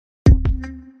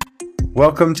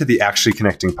Welcome to the Actually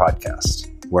Connecting podcast,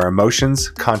 where emotions,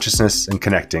 consciousness, and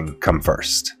connecting come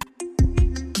first.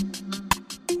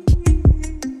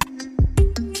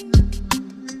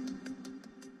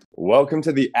 Welcome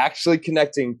to the Actually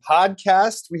Connecting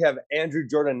podcast. We have Andrew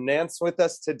Jordan Nance with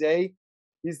us today.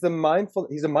 He's a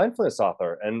mindfulness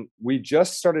author, and we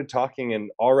just started talking,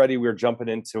 and already we're jumping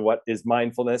into what is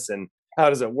mindfulness and how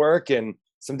does it work and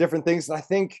some different things. And I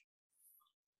think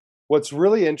what's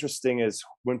really interesting is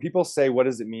when people say, what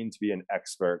does it mean to be an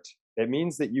expert? It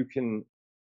means that you can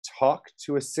talk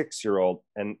to a 6-year-old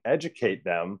and educate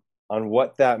them on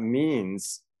what that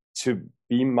means to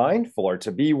be mindful or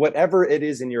to be whatever it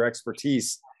is in your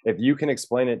expertise. If you can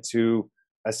explain it to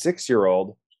a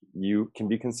 6-year-old, you can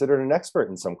be considered an expert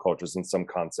in some cultures and some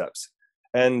concepts.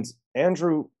 And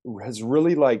Andrew has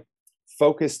really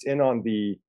focused in on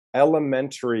the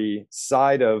elementary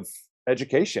side of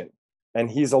education. And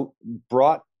he's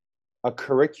brought a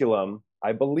curriculum,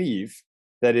 I believe,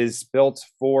 that is built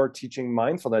for teaching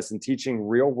mindfulness and teaching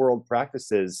real world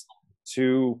practices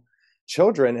to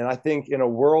children. And I think in a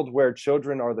world where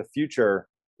children are the future,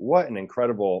 what an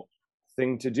incredible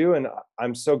thing to do. And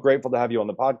I'm so grateful to have you on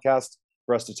the podcast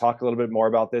for us to talk a little bit more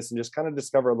about this and just kind of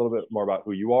discover a little bit more about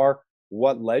who you are,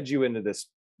 what led you into this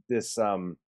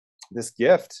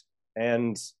gift,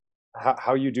 and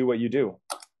how you do what you do.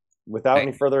 Without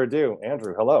any further ado,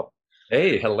 Andrew, hello.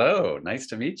 Hey, hello. Nice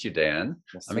to meet you, Dan.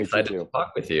 I'm excited to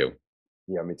talk with you.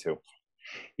 Yeah, me too.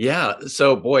 Yeah.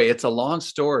 So, boy, it's a long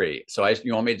story. So,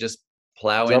 you want me to just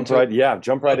jump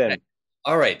right in.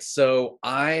 All right. So,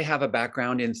 I have a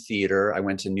background in theater. I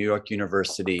went to New York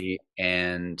University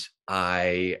and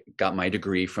I got my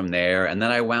degree from there. And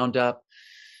then I wound up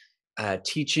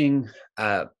teaching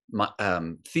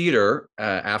theater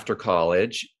after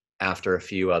college, after a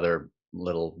few other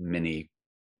little mini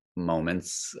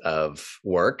moments of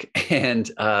work. And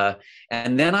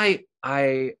then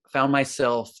I found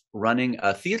myself running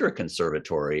a theater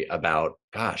conservatory about,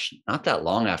 not that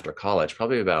long after college,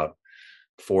 probably about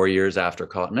 4 years after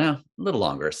college, no, a little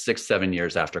longer, 6-7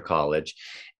 years after college.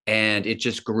 And it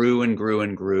just grew and grew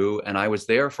and grew. And I was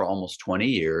there for almost 20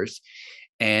 years.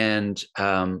 And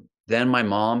then my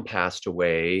mom passed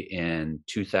away in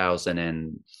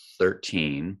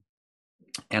 2013.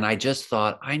 And I just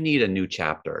thought, I need a new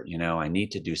chapter, I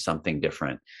need to do something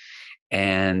different.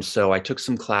 And so I took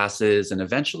some classes and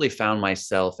eventually found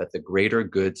myself at the Greater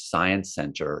Good Science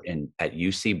Center at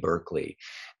UC Berkeley.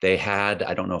 They had,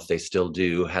 I don't know if they still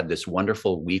do, had this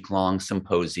wonderful week-long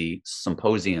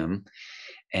symposium.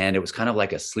 And it was kind of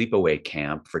like a sleepaway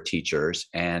camp for teachers.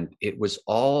 And it was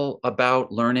all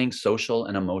about learning social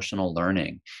and emotional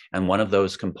learning. And one of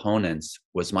those components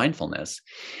was mindfulness.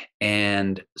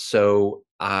 And so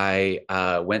I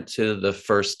went to the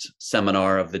first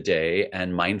seminar of the day,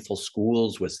 and Mindful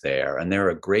Schools was there. And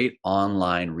they're a great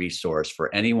online resource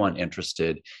for anyone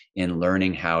interested in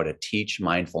learning how to teach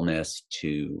mindfulness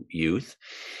to youth.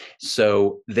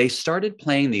 So they started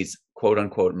playing these quote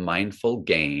unquote mindful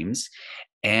games.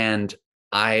 And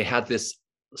I had this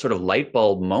sort of light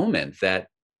bulb moment that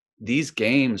these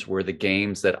games were the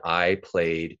games that I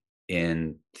played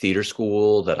in theater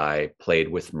school, that I played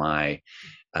with my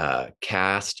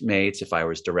cast mates if I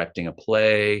was directing a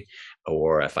play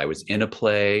or if I was in a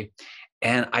play.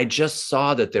 And I just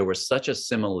saw that there was such a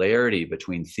similarity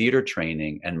between theater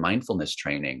training and mindfulness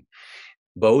training.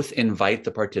 Both invite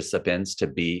the participants to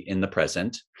be in the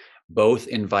present. Both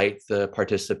invite the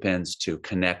participants to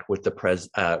connect with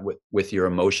with your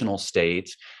emotional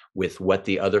state, with what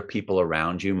the other people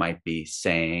around you might be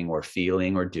saying or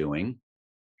feeling or doing.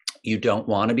 You don't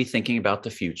want to be thinking about the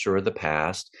future or the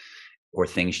past or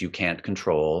things you can't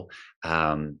control.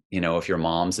 If your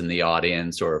mom's in the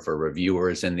audience or if a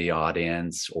reviewer's in the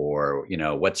audience or,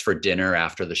 what's for dinner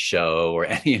after the show or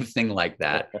anything like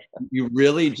that. You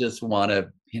really just want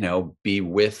to, be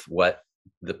with what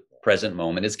the present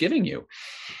moment is giving you.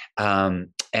 And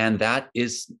that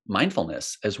is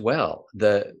mindfulness as well.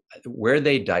 Where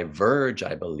they diverge,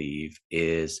 I believe,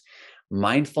 is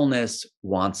mindfulness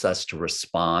wants us to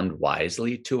respond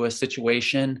wisely to a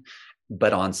situation,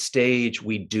 but on stage,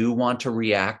 we do want to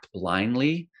react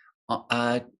blindly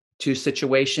to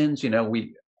situations.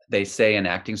 They say in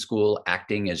acting school,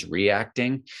 acting is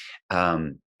reacting.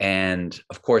 And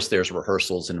of course, there's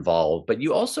rehearsals involved, but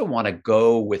you also want to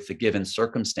go with the given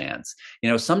circumstance.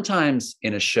 Sometimes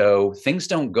in a show, things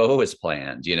don't go as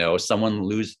planned. Someone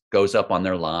goes up on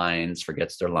their lines,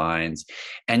 forgets their lines,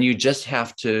 and you just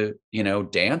have to,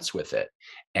 dance with it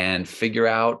and figure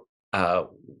out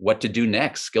what to do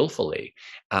next skillfully.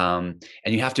 And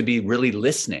you have to be really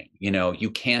listening.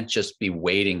 You can't just be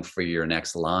waiting for your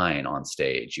next line on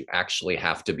stage. You actually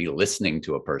have to be listening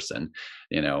to a person,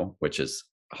 which is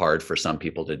hard for some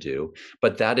people to do.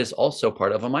 But that is also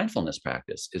part of a mindfulness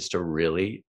practice, is to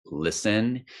really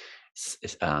listen,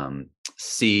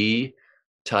 see,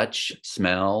 touch,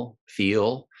 smell,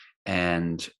 feel.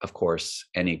 And of course,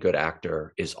 any good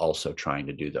actor is also trying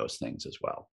to do those things as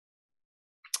well.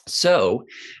 So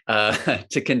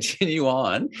to continue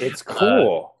on. It's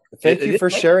cool. Thank you for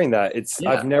sharing that.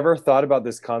 I've never thought about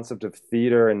this concept of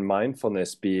theater and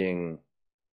mindfulness being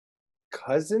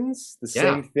cousins, the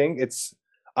same thing.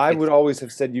 I would always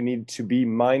have said you need to be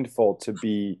mindful to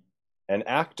be an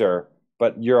actor,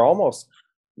 but you're almost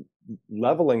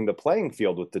leveling the playing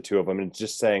field with the two of them and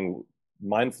just saying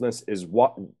mindfulness is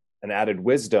what an added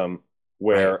wisdom,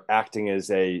 where acting is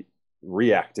a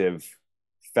reactive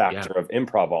factor of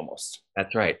improv almost.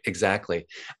 That's right. Exactly.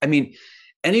 I mean,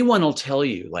 anyone will tell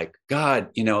you, like, God,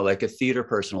 like a theater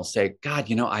person will say, God,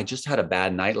 I just had a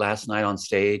bad night last night on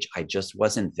stage. I just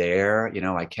wasn't there.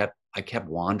 I kept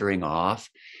wandering off.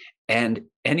 And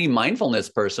any mindfulness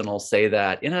person will say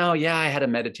that, I had a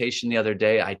meditation the other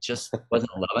day. I just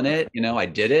wasn't loving it. I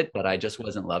did it, but I just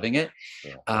wasn't loving it.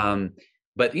 Yeah.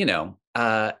 But,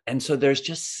 and so there's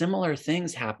just similar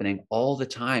things happening all the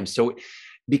time. So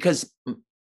because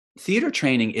theater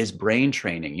training is brain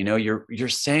training, you're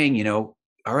saying,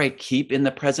 all right, keep in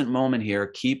the present moment here.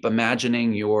 Keep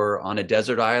imagining you're on a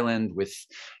desert island with,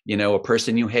 a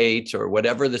person you hate, or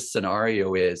whatever the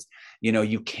scenario is.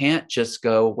 You can't just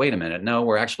go, wait a minute. No,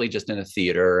 we're actually just in a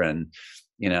theater, and,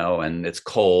 and it's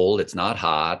cold, it's not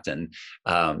hot. And,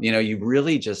 you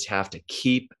really just have to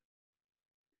keep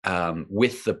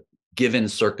with the given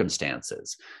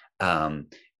circumstances.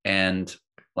 And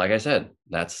like I said,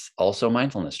 that's also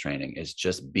mindfulness training, is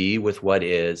just be with what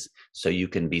is so you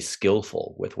can be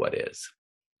skillful with what is.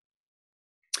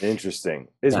 Interesting.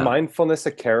 Is mindfulness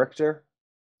a character?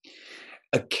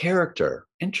 A character.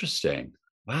 Interesting.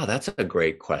 Wow, that's a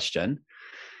great question.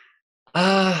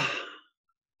 I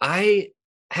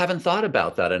haven't thought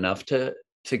about that enough to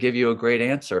give you a great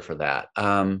answer for that.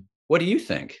 What do you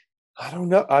think? I don't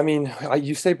know. I mean,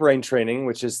 you say brain training,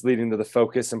 which is leading to the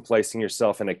focus and placing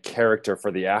yourself in a character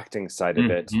for the acting side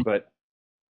of it. But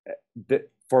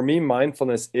for me,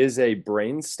 mindfulness is a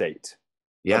brain state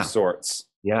of sorts.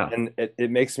 Yeah. And it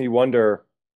makes me wonder,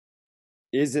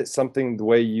 is it something the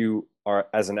way you are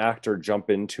as an actor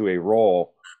jump into a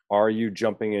role? Are you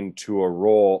jumping into a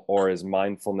role, or is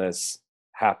mindfulness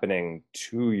happening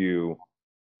to you?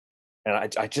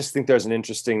 And I just think there's an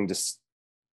interesting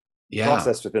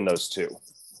process within those two.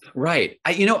 Right.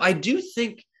 I do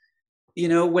think,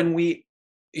 when we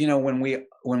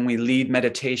lead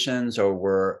meditations, or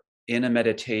we're in a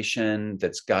meditation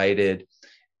that's guided,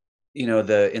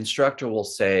 the instructor will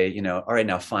say, all right,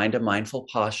 now find a mindful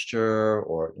posture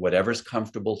or whatever's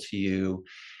comfortable to you.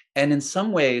 And in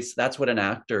some ways, that's what an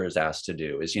actor is asked to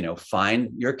do, is, find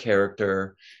your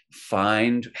character,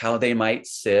 find how they might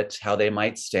sit, how they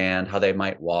might stand, how they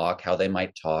might walk, how they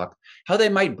might talk, how they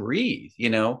might breathe.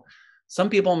 Some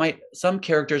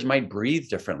characters might breathe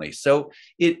differently. So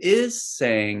it is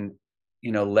saying,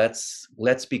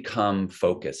 let's become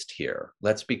focused here.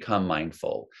 Let's become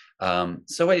mindful.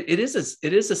 So it is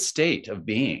a state of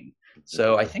being.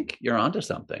 So I think you're onto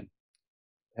something.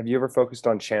 Have you ever focused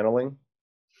on channeling?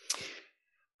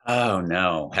 Oh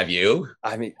no. Have you?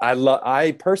 I mean,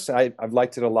 I personally, I've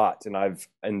liked it a lot, and I've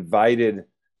invited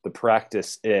the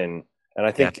practice in, and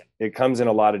I think it comes in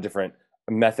a lot of different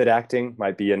method acting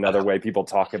might be another way people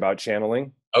talk about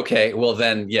channeling. Okay. Well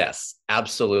then, yes,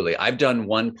 absolutely. I've done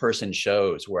one person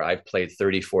shows where I've played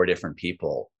 34 different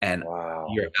people, and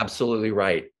you're absolutely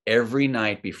right. Every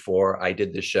night before I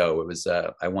did the show, it was,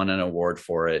 I won an award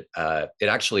for it. It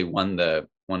actually won a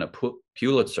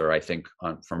Pulitzer, I think,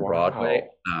 from Broadway.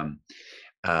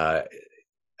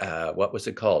 What was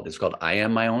it called? It's called I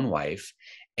Am My Own Wife.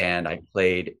 And I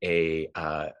played a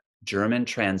German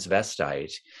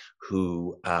transvestite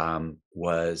who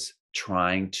was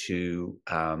trying to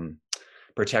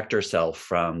protect herself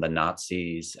from the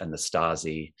Nazis and the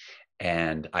Stasi.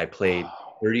 And I played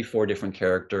 34 different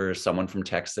characters, someone from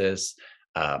Texas,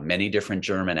 many different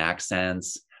German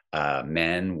accents,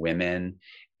 men, women.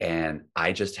 And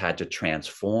I just had to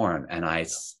transform. And I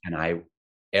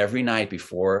every night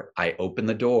before I opened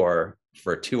the door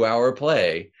for a 2-hour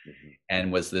play,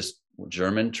 and was this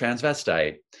German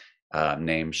transvestite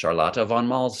named Charlotte von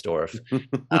Mahlsdorf.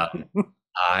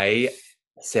 I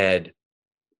said,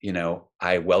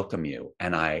 I welcome you.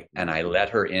 And I let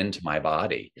her into my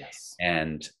body. Yes.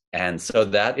 And so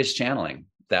that is channeling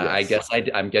that I Yes.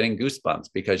 guess I'm getting goosebumps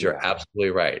because you're Yeah.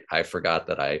 absolutely right. I forgot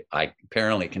that I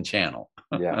apparently can channel.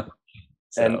 Yeah.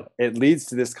 And So, it leads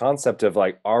to this concept of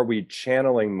like, are we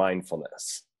channeling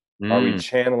mindfulness? Are we mm,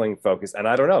 channeling focus? And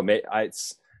I don't know.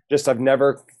 It's just I've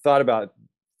never thought about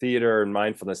theater and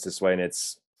mindfulness this way, and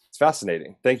it's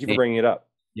fascinating. Thank you for bringing it up.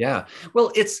 yeah.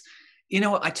 Well, it's,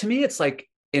 to me, it's like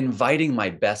inviting my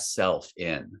best self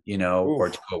in, or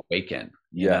to Oof. awaken.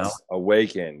 Yes.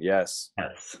 Awaken. Yes.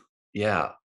 Yes.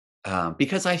 Yeah.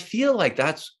 Because I feel like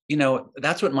that's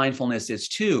what mindfulness is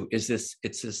too, it's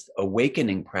this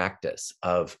awakening practice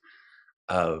of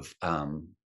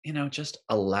just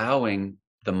allowing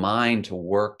the mind to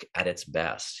work at its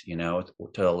best,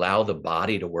 to allow the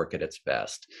body to work at its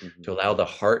best, Mm-hmm. to allow the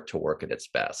heart to work at its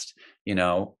best.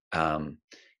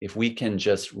 If we can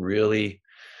just really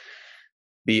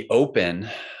be open,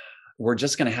 we're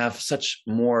just going to have such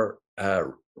more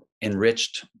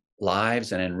enriched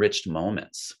lives and enriched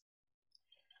moments.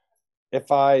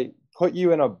 If I put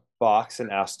you in a box and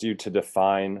asked you to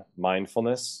define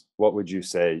mindfulness, what would you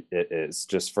say it is,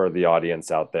 just for the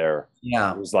audience out there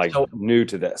Yeah. who's like So, new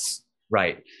to this?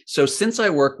 right. So since I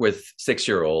work with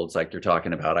 6-year-olds, like you're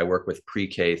talking about, I work with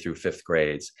pre-K through fifth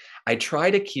grades. I try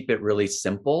to keep it really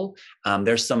simple.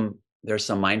 There's some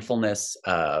mindfulness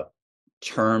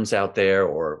terms out there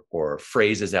or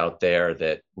phrases out there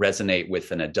that resonate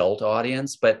with an adult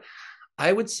audience, but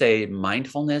I would say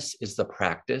mindfulness is the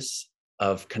practice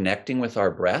of connecting with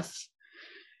our breath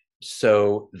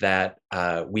so that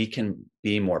we can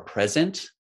be more present,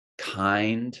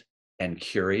 kind, and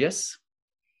curious.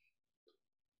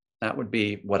 That would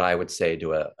be what I would say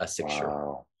to a 6-year-old.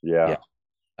 Wow. Yeah.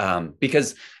 Yeah.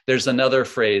 Because there's another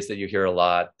phrase that you hear a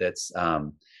lot that's,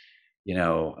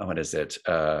 what is it?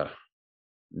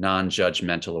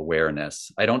 Non-judgmental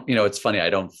awareness. I don't, it's funny, I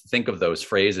don't think of those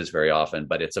phrases very often,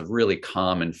 but it's a really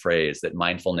common phrase that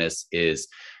mindfulness is,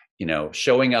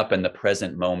 showing up in the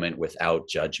present moment without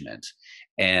judgment.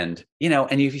 And,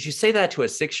 and if you say that to a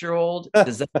 6-year-old,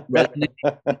 does that resonate?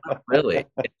 Not really.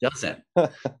 It doesn't.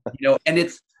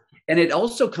 And it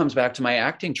also comes back to my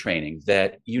acting training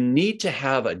that you need to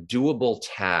have a doable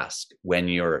task when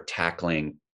you're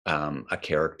tackling a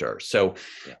character. So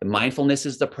mindfulness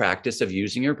is the practice of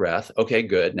using your breath. Okay,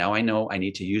 good. Now I know I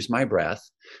need to use my breath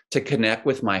to connect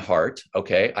with my heart.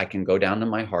 Okay, I can go down to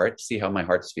my heart, see how my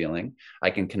heart's feeling. I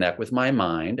can connect with my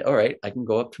mind. All right, I can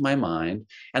go up to my mind,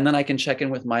 and then I can check in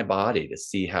with my body to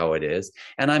see how it is.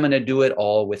 And I'm going to do it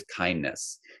all with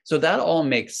kindness. So that all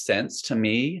makes sense to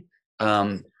me.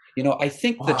 I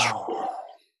think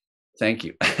thank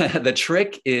you. The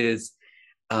trick is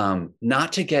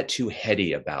not to get too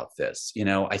heady about this.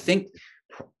 I think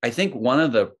one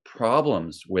of the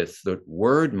problems with the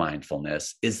word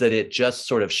mindfulness is that it just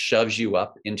sort of shoves you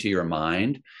up into your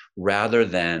mind rather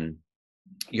than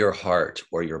your heart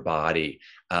or your body,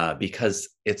 because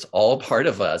it's all part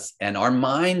of us, and our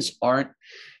minds aren't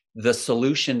the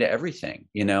solution to everything.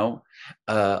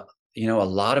 A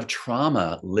lot of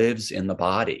trauma lives in the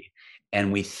body,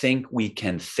 and we think we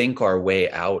can think our way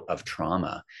out of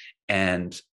trauma.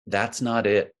 And that's not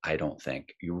it, I don't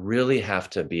think. You really have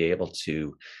to be able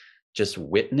to just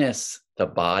witness the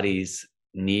body's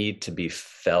need to be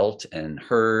felt and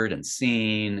heard and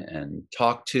seen and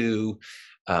talked to,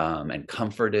 and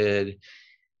comforted.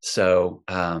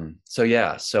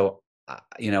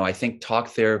 I think talk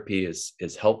therapy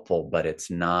is helpful, but it's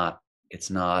not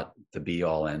the be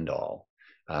all end all.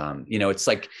 It's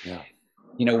like,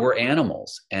 we're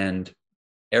animals, and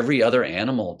every other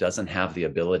animal doesn't have the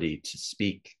ability to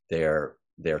speak their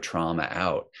trauma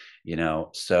out.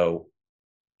 So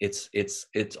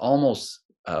it's almost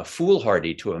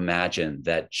foolhardy to imagine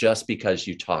that just because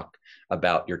you talk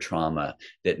about your trauma,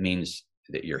 that means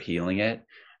that you're healing it.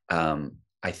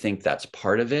 I think that's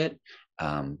part of it,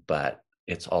 but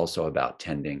it's also about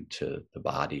tending to the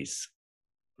body's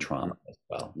trauma as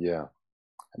well. Yeah.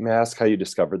 May I ask how you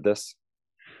discovered this?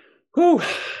 Whew.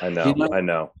 I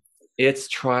know. It's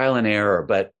trial and error,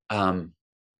 but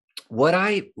what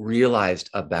I realized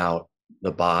about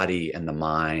the body and the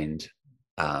mind,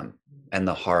 and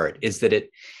the heart is that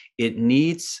it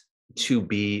needs to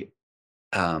be.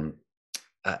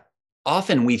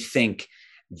 Often we think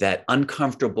that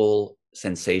uncomfortable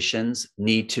sensations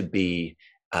need to be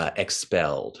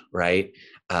expelled, right?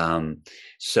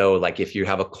 So like if you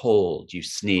have a cold, you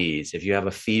sneeze. If you have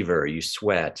a fever, you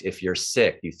sweat. If you're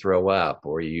sick, you throw up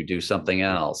or you do something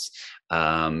else.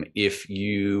 If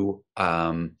you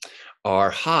are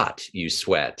hot, you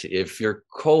sweat. If you're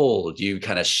cold, you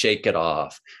kind of shake it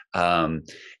off.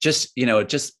 Just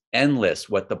endless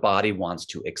what the body wants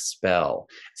to expel.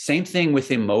 Same thing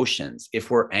with emotions. If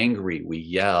we're angry, we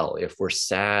yell. If we're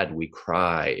sad, we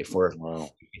cry. If we're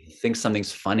think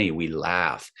something's funny, we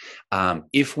laugh.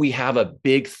 If we have a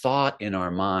big thought in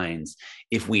our minds,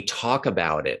 if we talk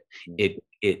about it,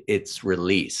 it's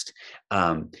released.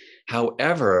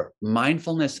 However,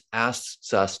 mindfulness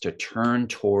asks us to turn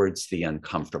towards the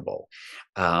uncomfortable,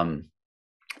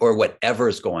 or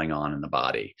whatever's going on in the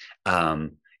body.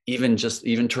 Even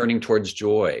turning towards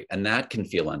joy, and that can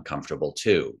feel uncomfortable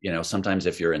too. Sometimes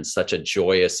if you're in such a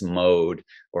joyous mode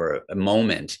or a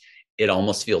moment, it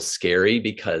almost feels scary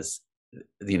because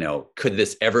could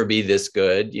this ever be this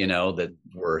good, that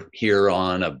we're here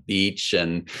on a beach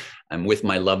and I'm with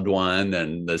my loved one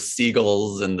and the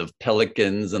seagulls and the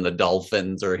pelicans and the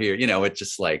dolphins are here. It's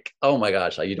just like, oh my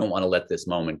gosh, you don't want to let this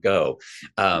moment go.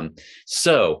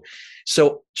 So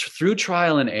through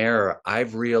trial and error,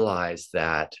 I've realized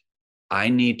that I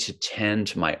need to tend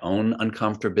to my own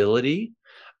uncomfortability,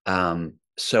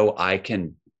 so I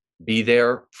can be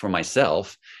there for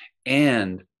myself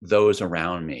and those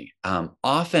around me.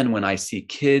 Often when I see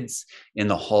kids in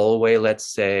the hallway,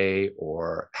 let's say,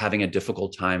 or having a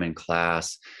difficult time in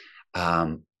class,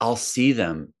 I'll see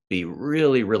them be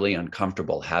really, really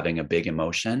uncomfortable having a big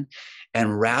emotion.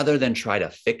 And rather than try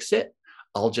to fix it,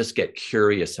 I'll just get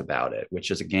curious about it, which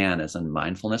is, again, as a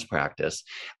mindfulness practice.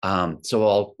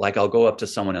 So I'll go up to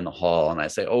someone in the hall and I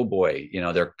say, oh boy,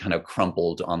 they're kind of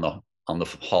crumpled on the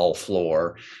hall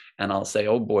floor. And I'll say,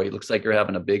 oh boy, it looks like you're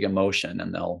having a big emotion.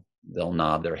 And they'll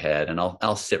nod their head, and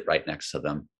I'll sit right next to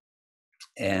them.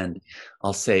 And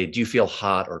I'll say, do you feel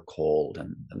hot or cold?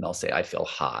 And they'll say, I feel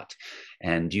hot.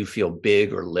 And do you feel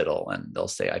big or little? And they'll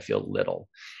say, I feel little.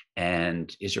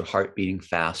 And is your heart beating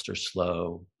fast or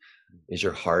slow? Is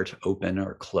your heart open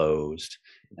or closed?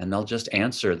 And they'll just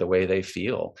answer the way they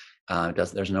feel.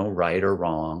 There's no right or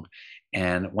wrong.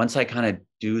 And once I kind of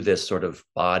do this sort of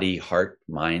body, heart,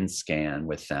 mind scan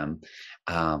with them,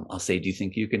 I'll say, do you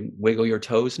think you can wiggle your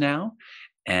toes now?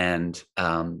 And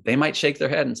they might shake their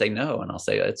head and say no. And I'll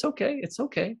say, it's okay. It's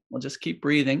okay. We'll just keep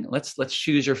breathing. Let's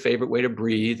choose your favorite way to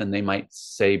breathe. And they might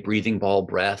say breathing ball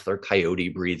breath, or coyote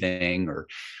breathing, or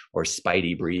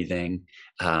spidey breathing.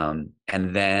 And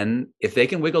then if they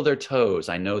can wiggle their toes,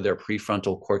 I know their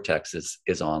prefrontal cortex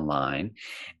is online.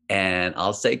 And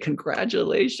I'll say,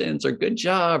 congratulations, or good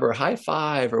job, or high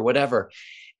five, or whatever.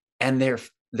 And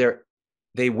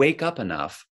they wake up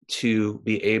enough to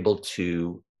be able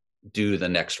to do the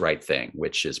next right thing,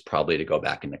 which is probably to go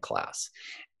back into class.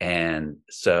 And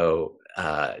so,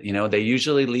 they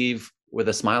usually leave with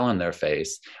a smile on their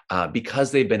face,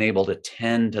 because they've been able to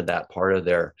tend to that part of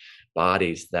their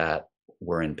bodies that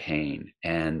were in pain.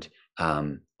 And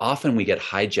often we get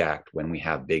hijacked when we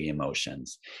have big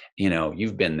emotions.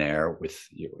 You've been there with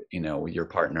your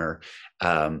partner.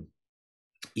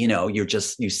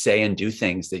 You say and do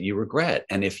things that you regret.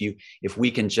 And if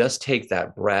we can just take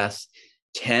that breath,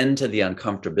 tend to the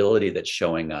uncomfortability that's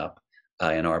showing up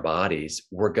in our bodies,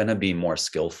 we're going to be more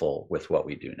skillful with what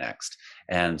we do next.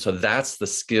 And so that's the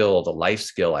skill, the life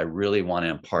skill I really want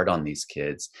to impart on these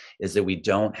kids, is that we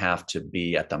don't have to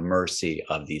be at the mercy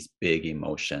of these big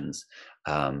emotions,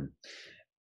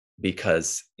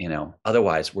 because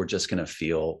otherwise we're just going to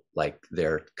feel like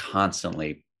they're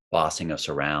constantly bossing us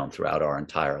around throughout our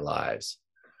entire lives.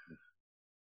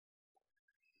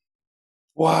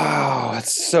 Wow,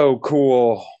 that's so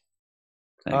cool.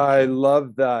 I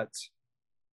love that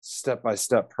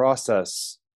step-by-step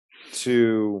process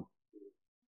to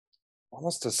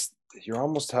you're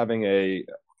almost having a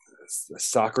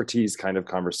Socrates kind of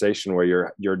conversation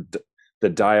where the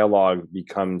dialogue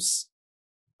becomes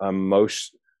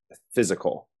most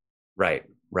physical. Right.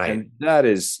 And that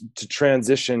is to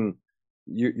transition.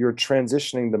 You're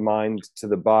transitioning the mind to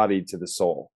the body to the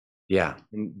soul. Yeah.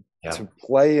 And to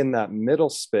play in that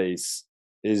middle space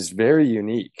is very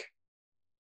unique.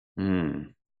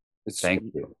 Thank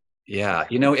you. Yeah.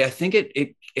 I think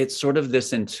it's sort of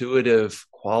this intuitive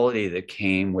quality that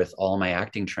came with all my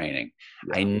acting training.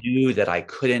 Yeah. I knew that I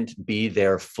couldn't be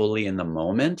there fully in the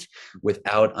moment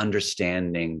without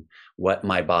understanding what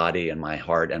my body and my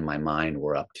heart and my mind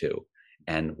were up to,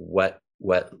 and what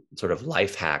sort of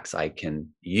life hacks I can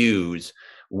use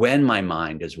when my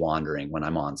mind is wandering, when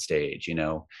I'm on stage.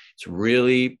 It's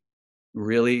really,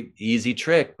 really easy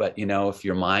trick. But, if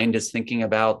your mind is thinking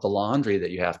about the laundry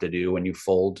that you have to do when you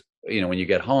fold, when you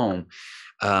get home,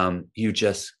 you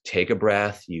just take a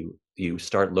breath, you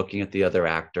start looking at the other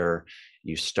actor,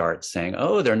 you start saying,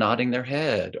 oh, they're nodding their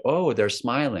head, oh, they're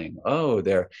smiling, oh,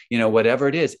 they're, whatever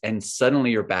it is. And suddenly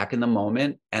you're back in the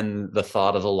moment and the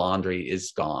thought of the laundry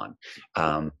is gone.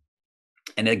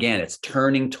 And again, it's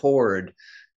turning toward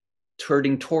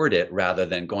it rather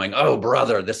than going, oh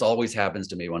brother, this always happens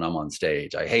to me when I'm on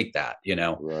stage. I hate that,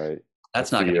 Right. The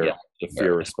that's not going to get fear, the fear anywhere.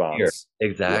 Fear. response. Yeah.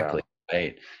 Exactly.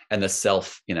 Right. And the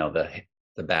self, the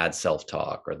bad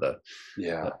self-talk, or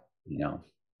Yeah. the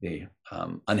the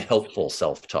unhelpful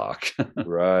self-talk.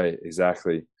 Right.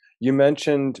 Exactly. You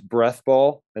mentioned breath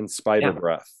ball and spider Yeah.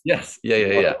 breath. Yes.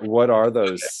 Yeah. What are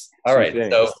those All two right.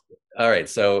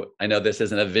 things? So I know this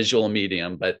isn't a visual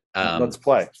medium, but Let's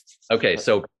play. okay.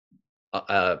 So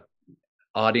uh,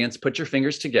 audience, put your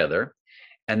fingers together,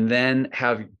 and then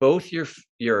have both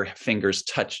your fingers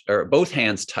touch, or both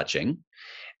hands touching,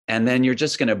 and then you're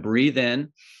just going to breathe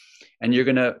in, and you're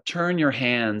going to turn your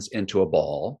hands into a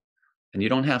ball, and you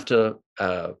don't have to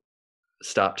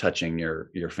stop touching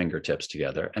your fingertips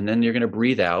together, and then you're going to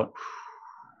breathe out,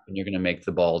 and you're going to make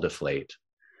the ball deflate,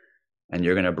 and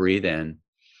you're going to breathe in,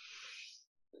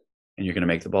 and you're going to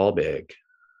make the ball big,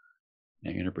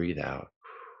 and you're going to breathe out,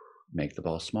 make the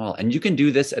ball small. And you can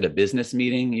do this at a business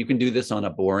meeting. You can do this on a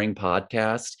boring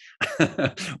podcast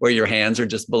where your hands are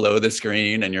just below the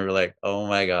screen and you're like, oh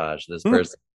my gosh, this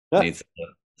person needs to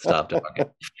stop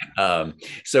talking.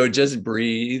 So just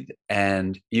breathe.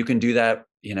 And you can do that,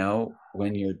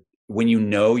 when you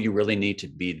really need to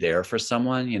be there for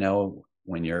someone,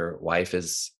 when your wife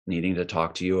is needing to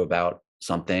talk to you about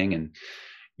something and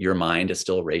your mind is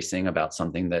still racing about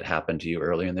something that happened to you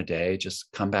earlier in the day,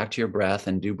 just come back to your breath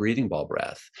and do breathing ball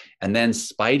breath. And then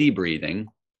Spidey breathing.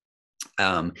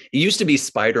 It used to be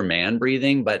Spider-Man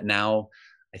breathing, but now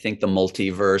I think the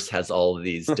multiverse has all of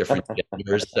these different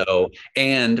genders. So,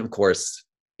 and of course,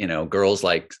 girls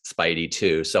like Spidey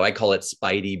too. So I call it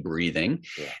Spidey breathing.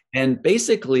 Yeah. And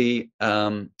basically,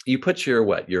 you put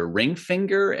your ring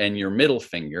finger and your middle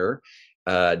finger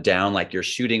down like you're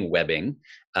shooting webbing.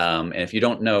 And if you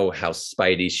don't know how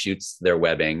Spidey shoots their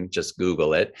webbing, just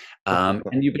Google it.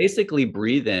 And you basically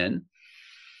breathe in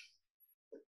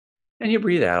and you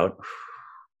breathe out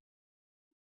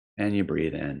and you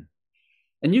breathe in.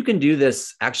 And you can do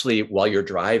this actually while you're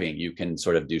driving. You can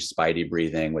sort of do Spidey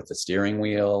breathing with the steering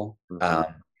wheel.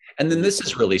 And then this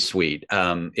is really sweet.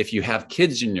 If you have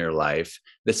kids in your life,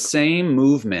 the same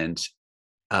movement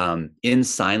in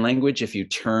sign language, if you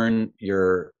turn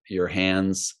your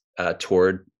hands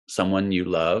toward someone you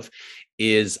love,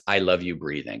 is I love you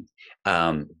breathing.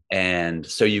 And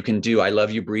so you can do I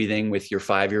love you breathing with your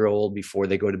 5-year-old before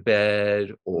they go to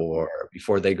bed, or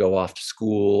before they go off to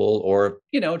school, or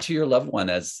to your loved one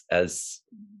as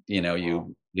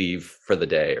you leave for the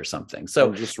day or something. So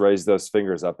and just raise those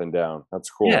fingers up and down. That's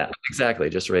cool. Yeah, exactly.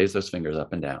 Just raise those fingers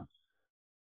up and down.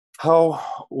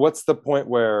 What's the point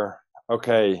where,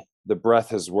 okay, the breath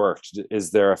has worked?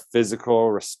 Is there a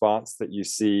physical response that you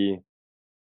see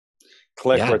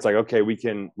click where it's like, okay, we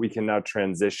can now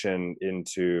transition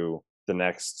into the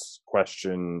next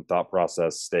question, thought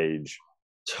process stage?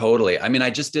 Totally. I mean, I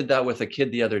just did that with a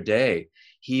kid the other day.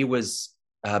 He was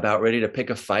about ready to pick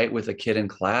a fight with a kid in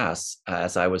class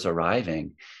as I was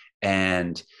arriving.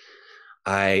 And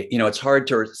it's hard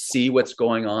to see what's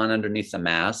going on underneath the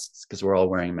masks because we're all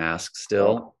wearing masks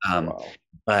still. Wow.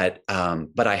 But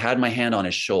I had my hand on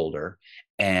his shoulder,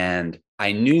 and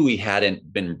I knew he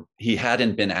hadn't been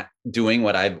doing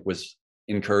what I was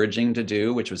encouraging to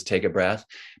do, which was take a breath.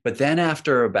 But then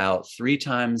after about 3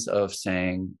 times of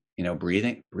saying,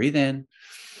 breathe in,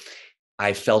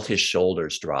 I felt his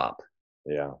shoulders drop.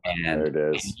 Yeah. And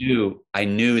there it is. I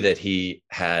knew that he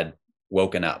had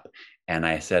woken up. And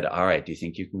I said, all right, do you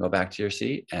think you can go back to your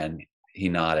seat? And he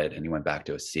nodded and he went back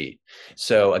to his seat.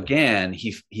 So again,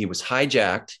 he was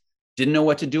hijacked, didn't know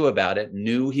what to do about it,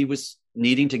 knew he was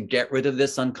needing to get rid of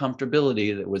this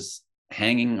uncomfortability that was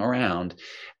hanging around.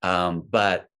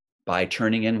 But by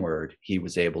turning inward, he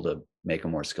was able to make a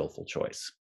more skillful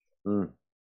choice.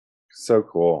 So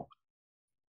cool.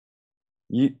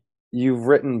 You've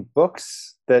written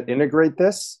books that integrate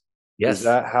this? Yes. Is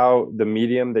that how the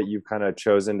medium that you've kind of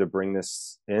chosen to bring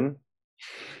this in?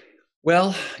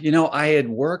 Well, I had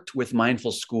worked with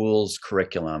Mindful Schools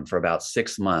curriculum for about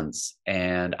 6 months,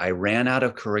 and I ran out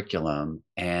of curriculum.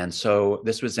 And so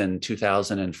this was in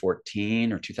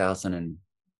 2014 or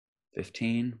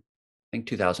 2015, I think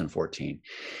 2014.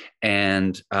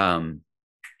 And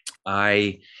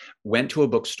I went to a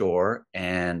bookstore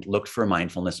and looked for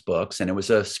mindfulness books, and it was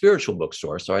a spiritual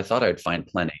bookstore. So I thought I'd find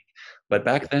plenty. But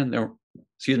back then,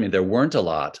 there weren't a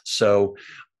lot. So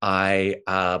I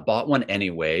bought one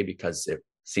anyway because it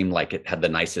seemed like it had the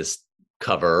nicest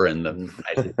cover and the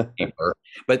nicest paper.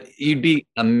 But you'd be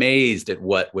amazed at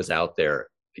what was out there,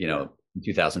 in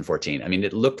 2014. I mean,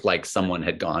 it looked like someone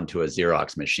had gone to a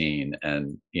Xerox machine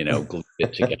and, glued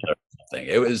it together or something.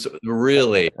 It was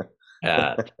really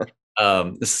bad.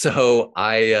 So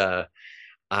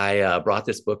I brought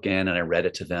this book in and I read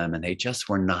it to them, and they just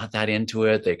were not that into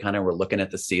it. They kind of were looking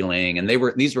at the ceiling, and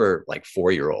these were like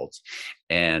 4-year-olds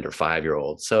or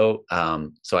 5-year-olds. So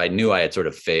I knew I had sort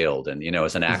of failed. And,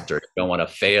 as an actor, you don't want to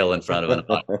fail in front of an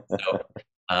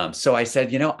audience. So I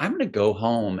said, I'm going to go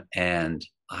home and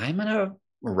I'm going to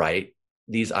write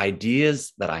these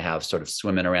ideas that I have sort of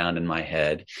swimming around in my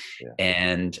head. Yeah.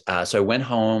 And so I went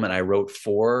home and I wrote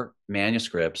 4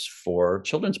 manuscripts for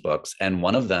children's books. And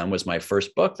one of them was my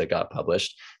first book that got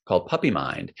published, called Puppy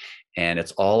Mind. And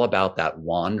it's all about that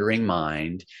wandering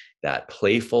mind, that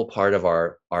playful part of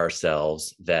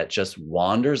ourselves that just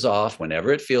wanders off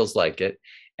whenever it feels like it.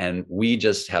 And we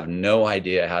just have no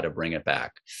idea how to bring it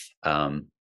back. And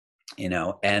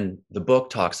the book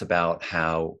talks about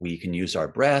how we can use our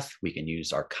breath, we can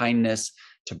use our kindness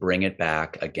to bring it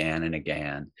back again and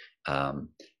again.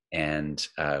 And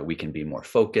we can be more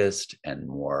focused and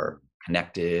more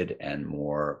connected and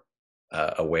more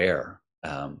aware,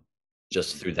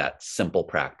 just through that simple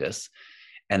practice.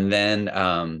 And then,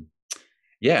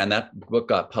 and that book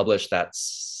got published that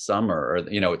summer, or,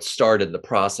 it started the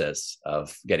process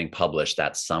of getting published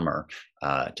that summer.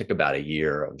 It took about a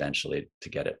year eventually to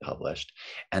get it published.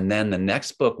 And then the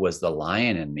next book was The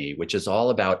Lion in Me, which is all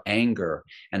about anger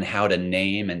and how to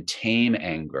name and tame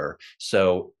anger,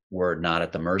 so we're not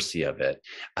at the mercy of it.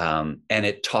 And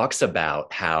it talks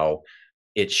about how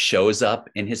it shows up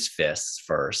in his fists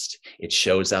first, it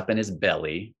shows up in his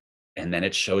belly, and then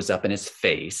it shows up in his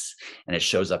face, and it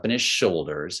shows up in his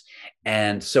shoulders.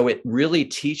 And so it really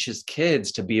teaches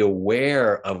kids to be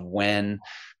aware of when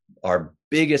our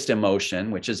biggest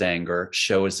emotion, which is anger,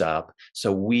 shows up,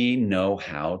 so we know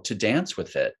how to dance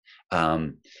with it.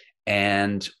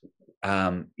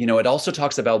 It also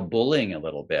talks about bullying a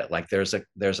little bit. Like there's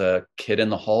a kid in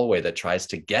the hallway that tries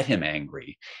to get him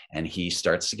angry, and he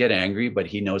starts to get angry, but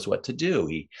he knows what to do.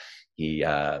 He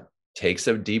takes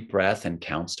a deep breath and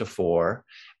counts to 4,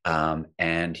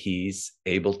 and he's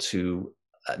able to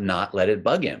not let it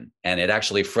bug him. And it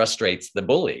actually frustrates the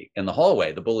bully in the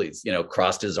hallway. The bully's,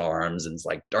 crossed his arms and it's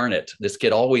like, darn it, this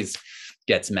kid always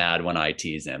gets mad when I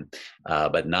tease him,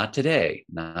 but not today.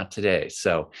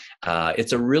 So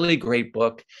it's a really great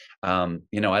book. I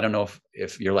don't know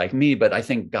if you're like me, but I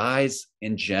think guys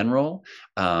in general,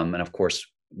 and of course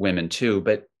women too,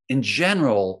 but in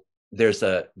general, there's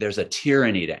a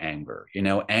tyranny to anger.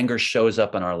 Anger shows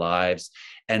up in our lives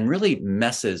and really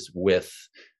messes with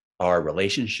our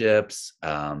relationships,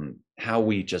 how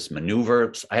we just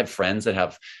maneuver. I have friends that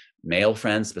have, male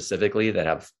friends specifically, that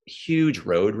have huge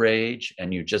road rage,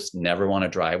 and you just never want to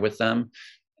drive with them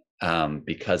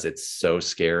because it's so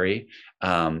scary.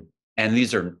 And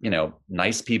these are,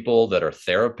 nice people that are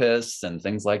therapists and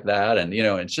things like that. And,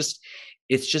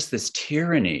 it's just this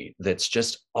tyranny that's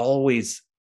just always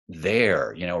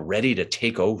there, ready to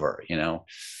take over,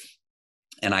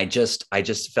 And I just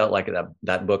felt like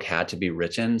that book had to be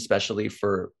written, especially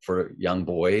for young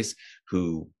boys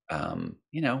who,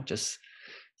 just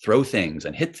throw things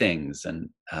and hit things and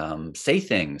say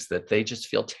things that they just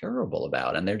feel terrible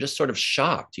about. And they're just sort of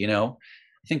shocked, I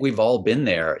think we've all been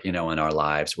there, in our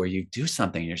lives, where you do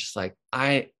something and you're just like,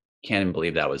 I can't even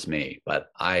believe that was me, but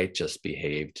I just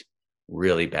behaved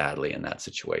really badly in that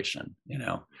situation,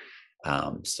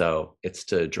 So it's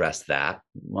to address that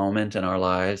moment in our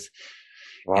lives.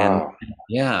 Wow. And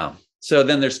yeah. So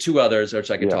then there's 2 others which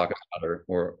I could talk about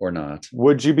or not.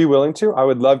 Would you be willing to? I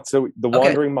would love to. The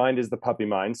Wandering Mind is the Puppy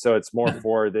Mind. So it's more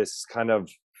for this kind of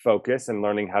focus and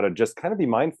learning how to just kind of be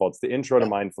mindful. It's the intro to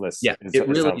mindfulness. Yeah, it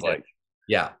really sounds like.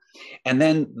 Yeah. And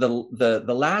then the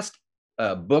last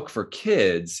book for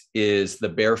kids is The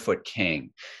Barefoot King,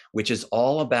 which is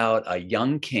all about a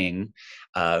young king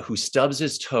who stubs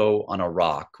his toe on a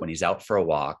rock when he's out for a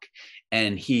walk.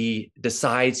 And he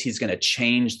decides he's going to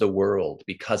change the world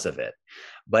because of it.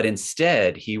 But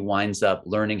instead, he winds up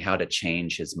learning how to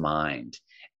change his mind.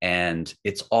 And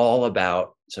it's all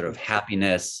about sort of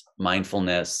happiness,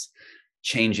 mindfulness.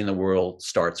 Changing the world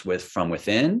starts from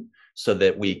within, so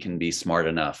that we can be smart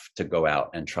enough to go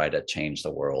out and try to change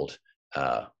the world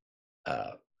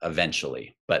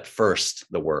eventually. But first,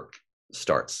 the work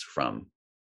starts from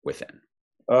within.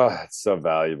 Oh, it's so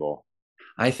valuable.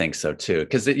 I think so too,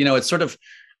 because it's sort of,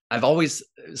 I've always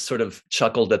sort of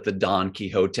chuckled at the Don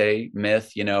Quixote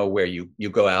myth, where you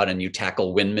go out and you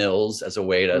tackle windmills as a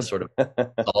way to sort of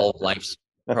solve life's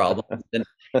problems, and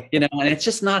and it's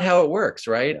just not how it works,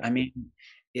 right? I mean,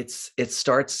 it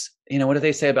starts, what do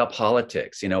they say about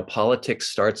politics? Politics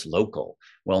starts local.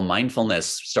 Well, mindfulness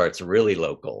starts really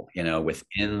local,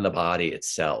 within the body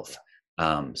itself.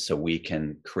 So we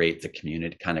can create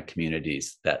the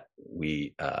communities that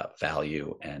we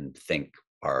value and think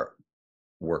are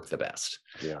work the best.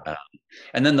 Yeah.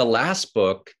 And then the last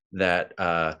book that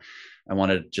I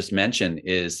want to just mention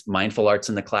is Mindful Arts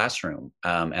in the Classroom.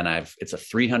 And it's a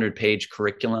 300-page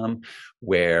curriculum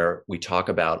where we talk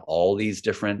about all these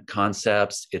different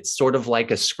concepts. It's sort of like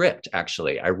a script,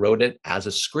 actually. I wrote it as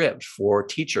a script for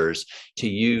teachers to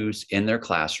use in their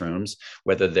classrooms,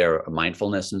 whether they're a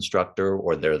mindfulness instructor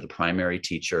or they're the primary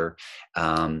teacher.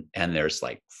 And there's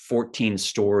like 14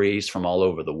 stories from all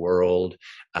over the world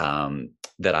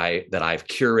that I've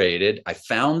curated. I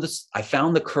found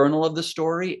the kernel of the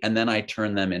story, and then I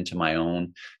turn them into my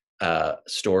own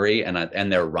story,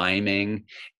 and they're rhyming.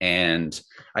 And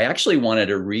I actually wanted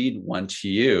to read one to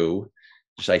you,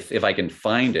 if I can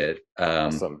find it.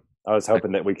 Awesome. I was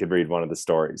hoping that we could read one of the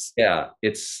stories. Yeah,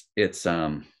 it's let's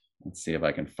see if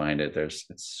I can find it. It's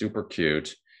super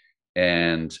cute,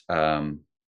 and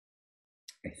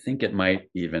I think it might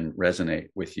even resonate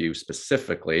with you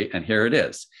specifically. And here it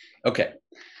is. Okay.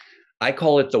 I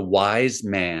call it The Wise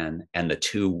Man and the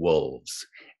Two Wolves.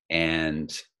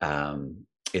 And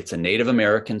it's a Native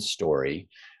American story.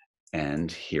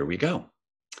 And here we go.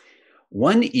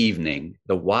 One evening,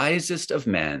 the wisest of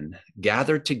men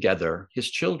gathered together his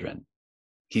children.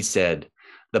 He said,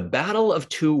 "The battle of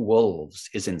two wolves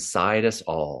is inside us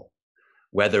all,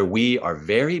 whether we are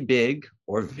very big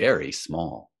or very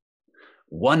small.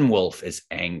 One wolf is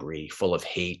angry, full of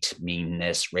hate,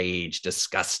 meanness, rage,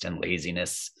 disgust, and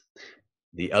laziness.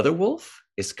 The other wolf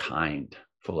is kind,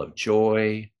 full of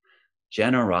joy,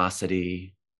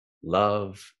 generosity,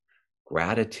 love,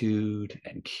 gratitude,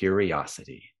 and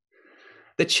curiosity."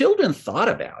 The children thought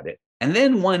about it, and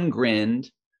then one grinned,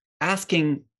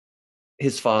 asking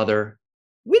his father,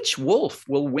 "Which wolf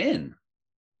will win?"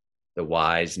 The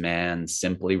wise man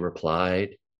simply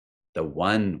replied, "The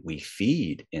one we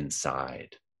feed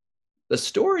inside." The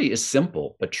story is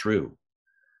simple but true.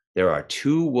 There are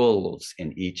two wolves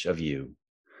in each of you.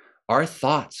 Our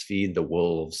thoughts feed the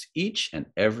wolves each and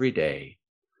every day.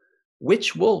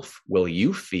 Which wolf will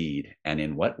you feed, and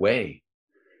in what way?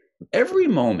 Every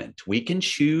moment we can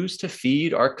choose to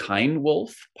feed our kind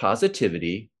wolf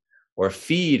positivity or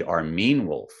feed our mean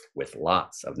wolf with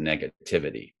lots of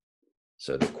negativity.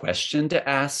 So the question to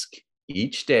ask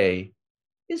each day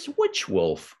is, which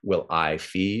wolf will I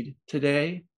feed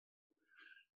today?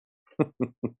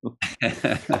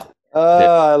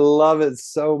 I love it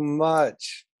so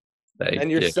much. Thank And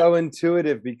you're you. so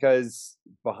intuitive, because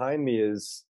behind me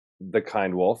is the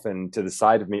kind wolf, and to the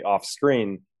side of me off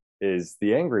screen is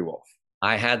the angry wolf.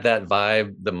 I had that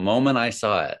vibe the moment I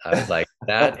saw it. I was like,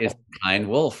 that is the kind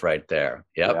wolf right there.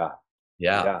 Yep.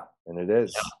 Yeah. And it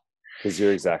is, because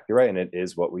you're exactly right. And it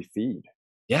is what we feed.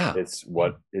 Yeah. It's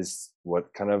what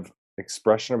kind of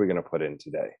expression are we going to put in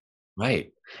today?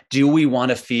 Right. Do we want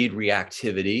to feed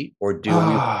reactivity, or do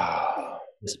we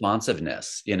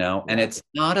responsiveness? And it's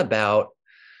not about,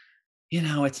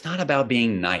 it's not about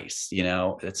being nice.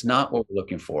 It's not what we're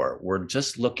looking for. We're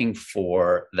just looking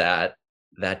for that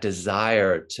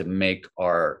desire to make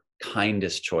our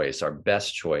kindest choice, our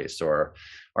best choice, or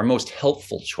our most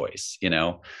helpful choice.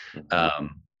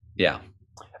 Yeah.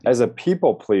 As a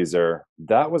people pleaser,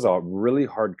 that was a really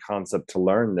hard concept to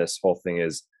learn. This whole thing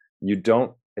is,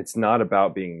 it's not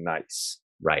about being nice.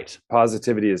 Right.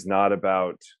 Positivity is not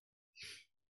about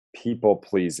people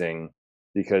pleasing,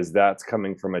 because that's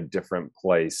coming from a different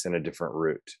place and a different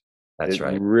root. That's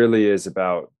right. It really is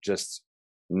about just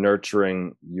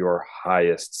nurturing your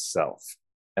highest self.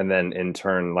 And then in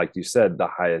turn, like you said, the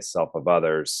highest self of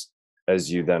others, as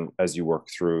you work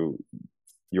through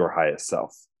your highest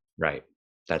self. Right.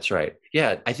 That's right.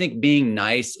 Yeah. I think being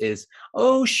nice is,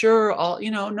 oh, sure,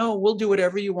 no, we'll do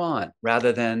whatever you want,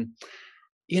 rather than,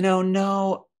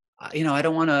 no, I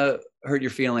don't want to hurt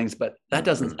your feelings, but that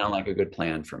doesn't sound like a good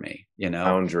plan for me,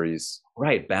 Boundaries.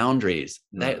 Right. Boundaries.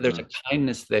 There's a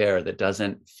kindness there that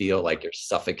doesn't feel like you're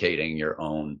suffocating your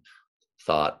own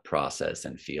thought process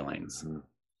and feelings.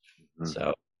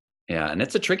 So, yeah. And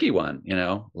it's a tricky one.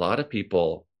 A lot of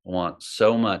people want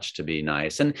so much to be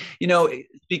nice. And,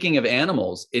 speaking of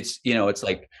animals, it's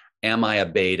like, am I a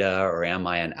beta or am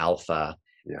I an alpha?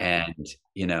 Yeah.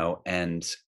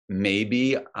 And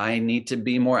maybe I need to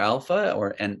be more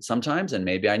alpha, and sometimes, and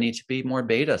maybe I need to be more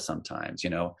beta sometimes.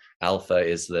 Alpha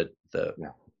is the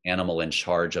animal in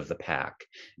charge of the pack.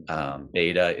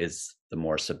 Beta is the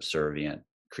more subservient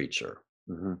creature.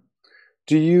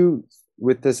 Do you,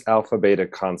 with this alpha beta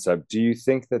concept, do you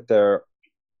think that there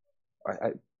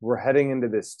we're heading into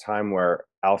this time where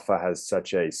alpha has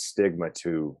such a stigma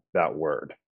to that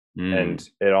word. And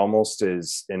it almost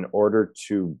is, in order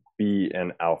to be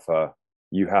an alpha,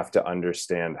 you have to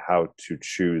understand how to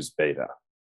choose beta.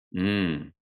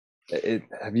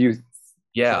 Have you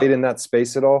played in that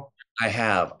space at all? I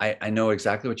have. I know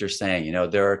exactly what you're saying. You know,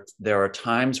 there are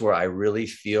times where I really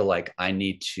feel like I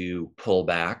need to pull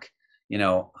back. You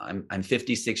know, I'm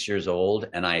 56 years old,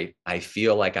 and I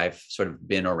feel like I've sort of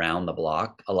been around the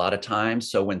block a lot of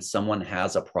times. So when someone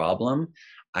has a problem,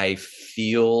 I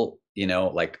feel, you know,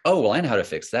 like, oh, well, I know how to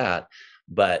fix that.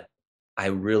 But I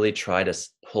really try to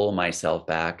pull myself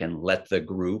back and let the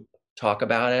group talk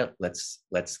about it.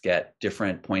 Let's get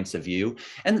different points of view.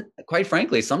 And quite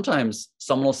frankly, sometimes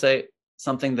someone will say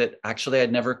something that actually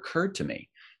had never occurred to me.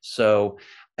 So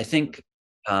I think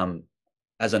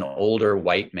as an older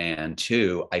white man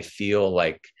too, I feel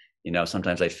like, you know,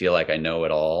 sometimes I feel like I know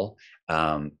it all.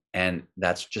 And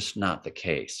that's just not the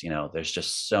case. You know, there's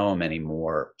just so many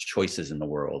more choices in the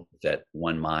world that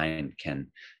one mind can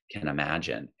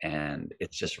imagine. And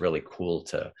it's just really cool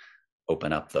to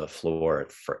open up the floor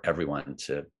for everyone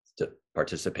to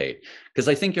participate. Because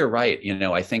I think you're right. You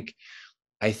know, I think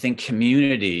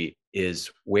community is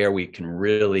where we can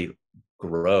really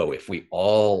grow if we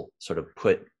all sort of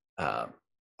put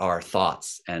our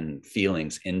thoughts and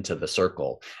feelings into the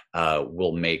circle.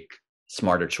 We'll make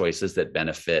smarter choices that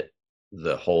benefit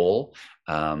the whole.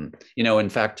 You know, in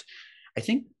fact, I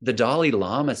think the Dalai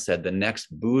Lama said the next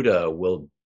Buddha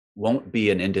won't be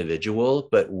an individual,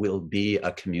 but will be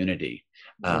a community.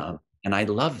 And I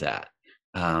love that.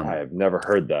 I have never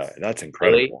heard that. That's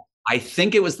incredible. Really? I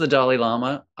think it was the Dalai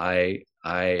Lama. I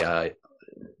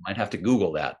might have to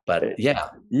Google that, but yeah.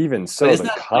 Even so,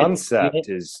 the concept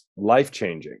is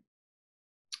life-changing.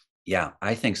 Yeah,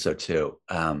 I think so too.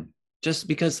 Just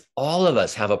because all of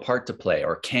us have a part to play,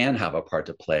 or can have a part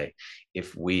to play,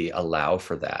 if we allow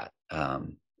for that.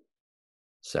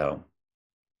 So,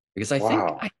 because I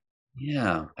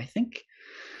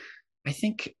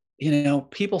think, you know,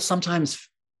 people sometimes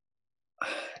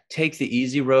take the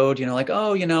easy road, you know, like,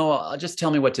 oh, you know, I'll just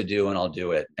tell me what to do and I'll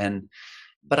do it.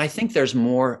 But I think there's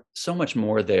so much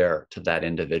more there to that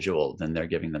individual than they're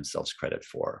giving themselves credit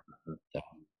for. So.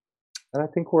 And I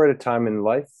think we're at a time in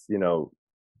life, you know,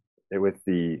 with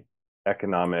the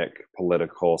economic,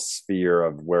 political sphere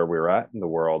of where we're at in the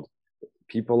world,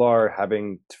 people are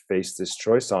having to face this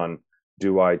choice on,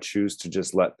 do I choose to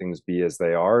just let things be as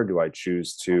they are? Do I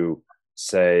choose to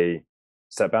set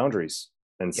boundaries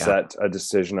and set a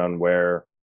decision on where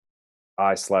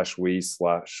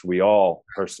we all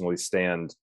personally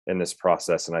stand in this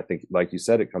process? And I think, like you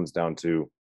said, it comes down to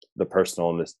the personal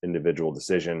and this individual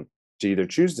decision to either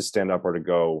choose to stand up or to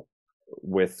go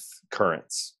with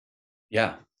currents.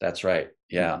 Yeah, that's right.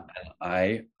 Yeah.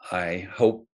 And I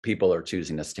hope people are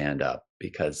choosing to stand up,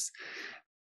 because,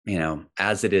 you know,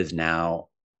 as it is now,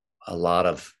 a lot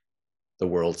of the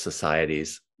world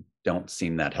societies don't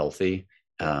seem that healthy.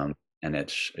 And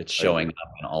it's showing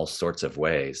up in all sorts of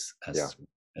ways,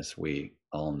 as we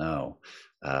all know.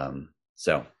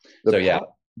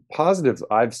 Positives,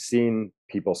 I've seen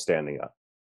people standing up.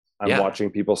 I'm watching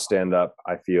people stand up.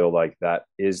 I feel like that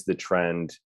is the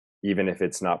trend, even if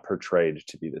it's not portrayed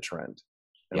to be the trend.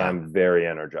 And I'm very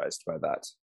energized by that.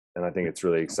 And I think it's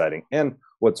really exciting. And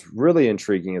what's really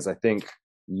intriguing is I think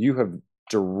you have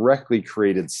directly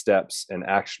created steps and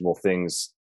actionable things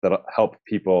that help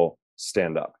people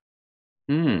stand up.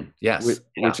 Yes.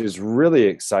 Which is really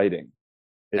exciting.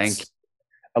 It's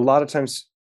a lot of times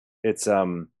it's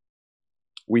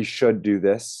we should do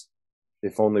this,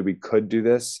 if only we could do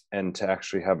this, and to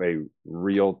actually have a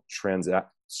real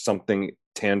something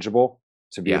tangible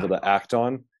to be able to act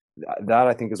on. That,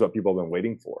 I think, is what people have been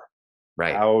waiting for.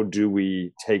 Right. How do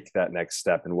we take that next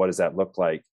step, and what does that look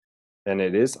like? And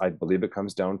I believe it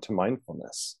comes down to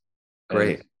mindfulness.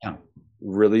 Great. Yeah.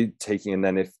 Really taking, and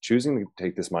then if choosing to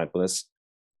take this mindfulness,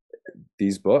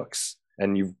 these books,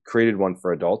 and you've created one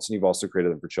for adults and you've also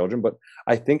created them for children. But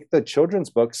I think the children's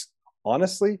books,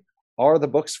 honestly, are the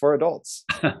books for adults.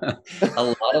 A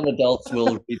lot of adults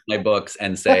will read my books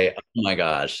and say, oh my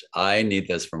gosh, I need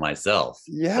this for myself.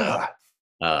 Yeah.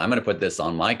 So, I'm going to put this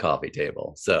on my coffee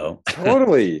table. So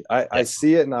totally. I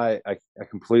see it, and I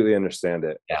completely understand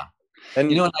it. Yeah.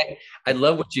 And, you know, I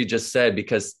love what you just said,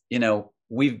 because, you know,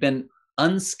 we've been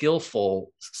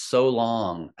unskillful so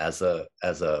long as a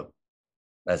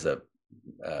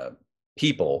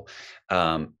people.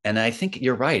 And I think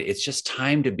you're right. It's just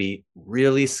time to be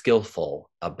really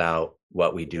skillful about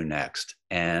what we do next.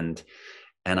 And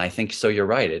I think, so you're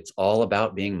right. It's all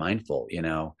about being mindful, you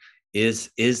know, is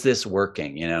this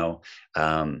working? You know,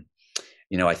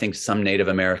 I think some Native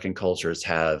American cultures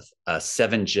have a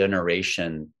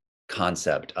 7-generation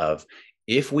concept of,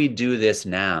 if we do this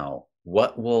now,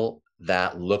 what will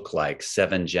that look like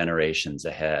 7 generations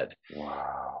ahead?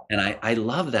 Wow. And I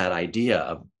love that idea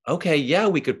of, okay, yeah,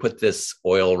 we could put this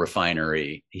oil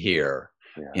refinery here,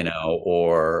 Yeah.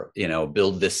 or,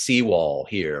 build this seawall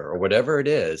here, or whatever it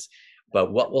is.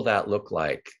 But what will that look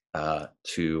like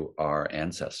to our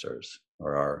ancestors,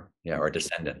 or our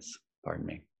descendants? Pardon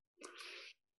me.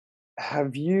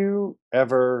 Have you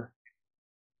ever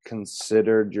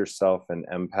considered yourself an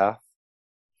empath?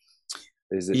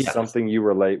 Is it Yes. something you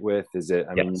relate with? Is it,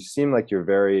 I mean, you Yes. seem like you're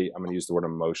very, I'm going to use the word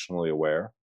emotionally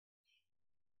aware.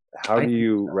 How I do think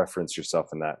you so. reference yourself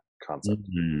in that concept?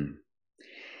 Mhm.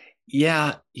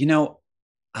 Yeah.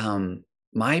 Um,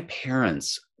 my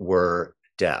parents were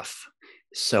deaf.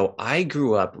 So I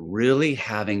grew up really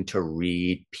having to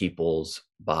read people's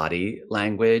body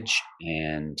language,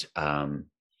 and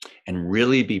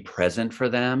really be present for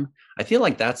them. I feel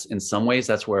like that's, in some ways,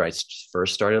 that's where I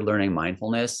first started learning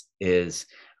mindfulness, is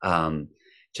um,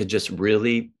 to just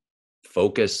really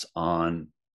focus on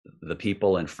the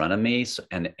people in front of me,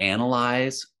 and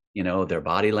analyze, their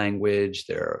body language,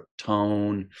 their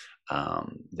tone,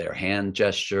 their hand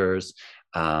gestures.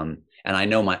 And I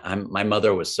know my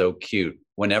mother was so cute.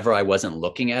 Whenever I wasn't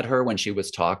looking at her when she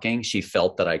was talking, she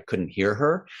felt that I couldn't hear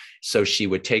her. So she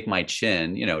would take my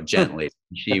chin, gently.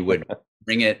 She would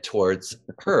bring it towards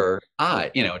her.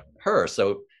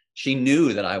 So she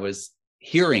knew that I was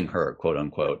hearing her, quote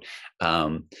unquote.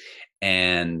 So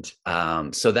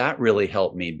that really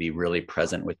helped me be really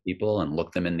present with people, and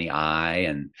look them in the eye,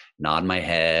 and nod my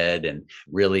head, and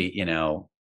really,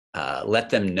 let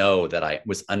them know that I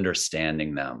was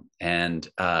understanding them. And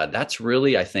that's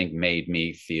really, I think, made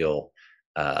me feel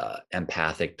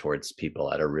empathic towards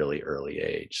people at a really early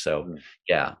age. So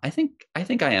yeah, I think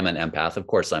I am an empath. Of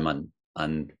course, I'm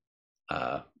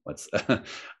what's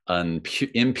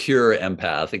impure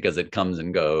empath, because it comes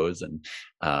and goes. And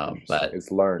but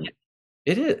It's learned.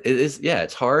 it is, yeah,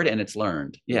 it's hard, and it's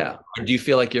learned. Yeah. Yeah. Do you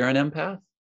feel like you're an empath?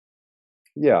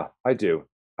 Yeah, I do.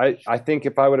 I think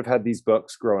if I would have had these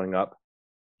books growing up,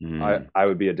 Mm, I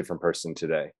would be a different person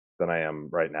today than I am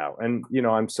right now. And,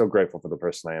 I'm so grateful for the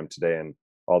person I am today and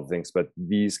all the things. But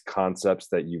these concepts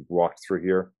that you've walked through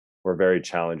here were very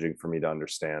challenging for me to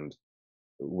understand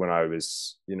when I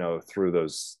was, through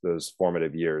those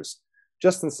formative years.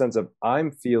 Just in the sense of,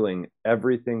 I'm feeling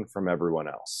everything from everyone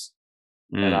else.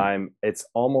 And mm, it's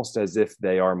almost as if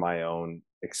they are my own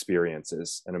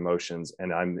experiences and emotions.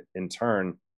 And I'm in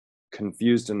turn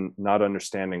confused and not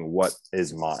understanding what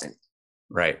is mine.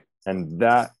 right. And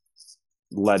that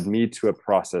led me to a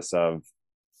process of,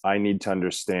 I need to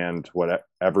understand what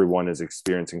everyone is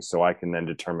experiencing so I can then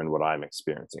determine what I'm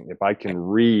experiencing. If I can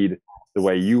read the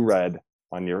way you read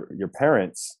on your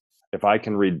parents, if I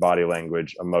can read body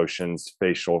language, emotions,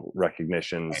 facial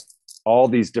recognitions, all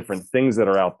these different things that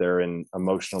are out there in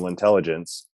emotional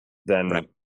intelligence, then Right.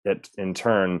 it in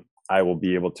turn, I will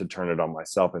be able to turn it on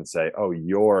myself and say, oh,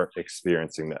 you're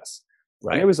experiencing this. And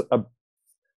Right.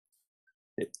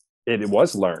 it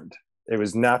was learned. It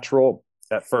was natural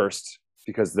at first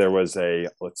because there was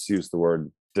let's use the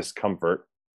word discomfort,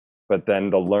 but then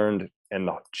the learned and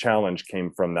the challenge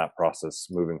came from that process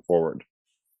moving forward.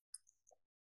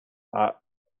 Uh,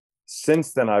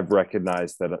 since then, I've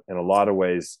recognized that in a lot of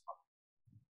ways,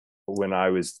 when I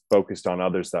was focused on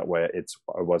others that way,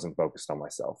 I wasn't focused on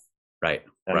myself. Right.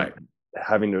 And Right.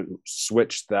 having to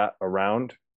switch that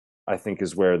around, I think,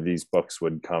 is where these books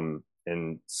would come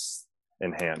in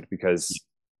hand, because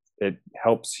it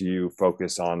helps you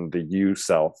focus on the you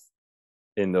self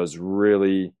in those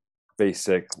really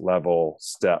basic level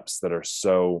steps that are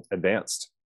so advanced.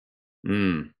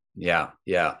 Yeah.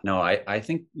 Yeah. No, I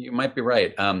think you might be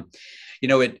right.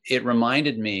 It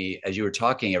reminded me, as you were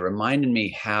talking, it reminded me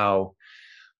how,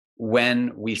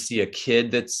 when we see a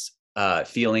kid that's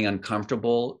feeling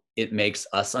uncomfortable, it makes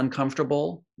us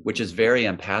uncomfortable, which is very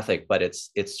empathic, but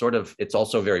it's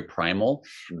also very primal.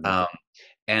 Mhm. Um,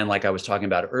 and like I was talking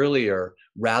about earlier,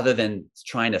 rather than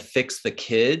trying to fix the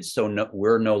kids so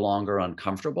we're no longer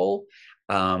uncomfortable,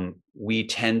 we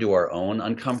tend to our own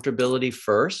uncomfortability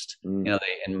first. Mm.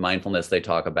 In mindfulness, they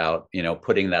talk about,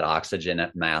 putting that oxygen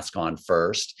mask on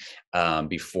first,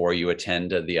 before you attend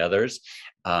to the others.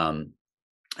 And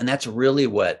that's really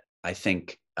what I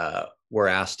think we're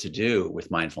asked to do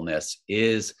with mindfulness,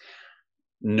 is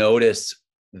notice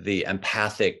the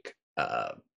empathic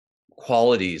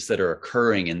qualities that are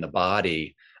occurring in the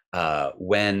body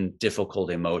when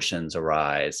difficult emotions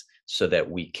arise, so that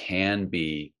we can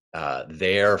be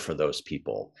there for those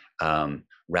people,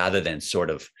 rather than sort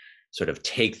of sort of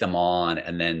take them on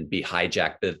and then be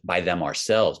hijacked by them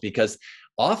ourselves. Because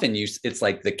often it's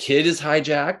like the kid is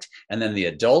hijacked and then the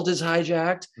adult is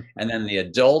hijacked, and then the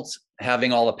adult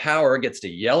having all the power gets to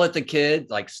yell at the kid,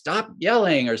 like, stop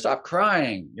yelling or stop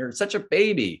crying, you're such a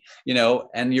baby,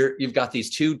 and you've got these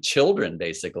two children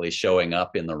basically showing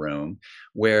up in the room,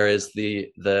 whereas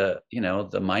the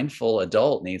mindful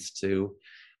adult needs to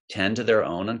tend to their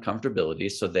own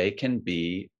uncomfortability so they can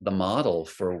be the model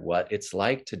for what it's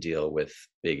like to deal with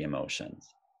big emotions.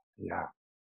 Yeah,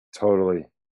 totally.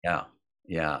 Yeah.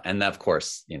 And of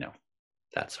course,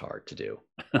 that's hard to do,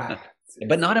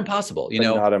 but not impossible,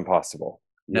 not impossible.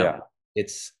 No, yeah.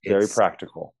 It's very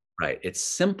practical. Right. It's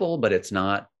simple, but it's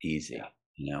not easy,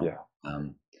 Yeah.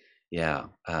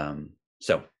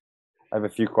 So I have a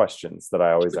few questions that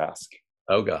I always ask.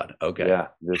 Oh God. Okay. Yeah.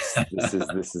 This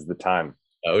is the time.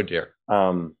 Oh dear.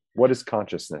 What is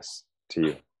consciousness to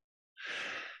you?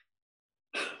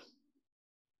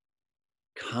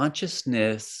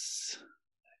 Consciousness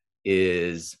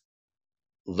is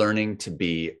learning to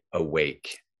be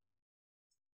awake.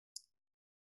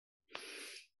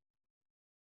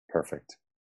 Perfect.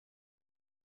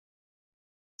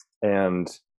 And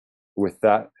with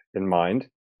that in mind,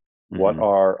 what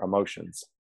are emotions?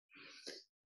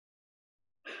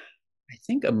 I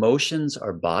think emotions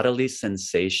are bodily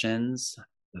sensations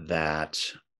that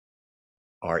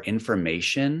are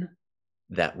information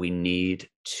that we need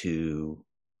to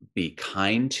be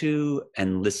kind to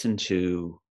and listen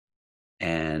to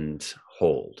and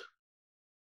hold.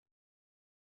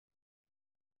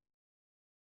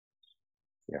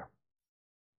 Yeah.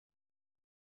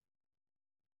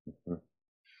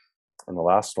 And the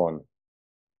last one,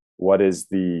 what is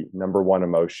the number one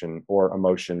emotion or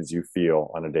emotions you feel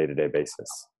on a day-to-day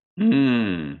basis?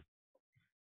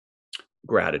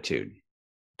 Gratitude.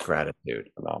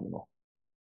 Phenomenal.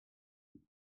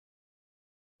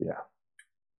 Yeah.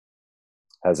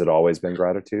 Has it always been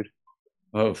gratitude?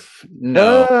 Oh,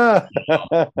 no.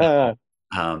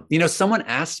 Someone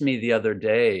asked me the other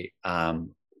day,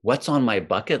 what's on my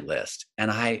bucket list?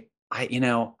 And I've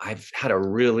had a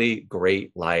really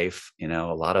great life, a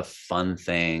lot of fun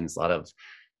things, a lot of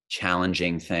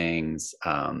challenging things.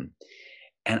 And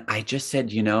I just said,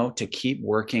 to keep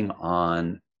working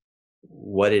on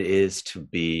what it is to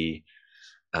be,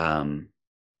 kind,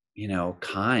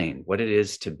 what it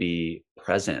is to be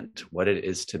present, what it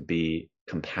is to be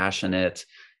compassionate,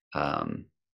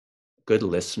 good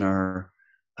listener,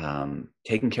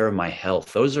 taking care of my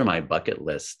health. Those are my bucket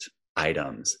list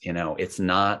items. It's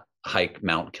not hike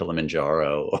Mount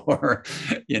Kilimanjaro or,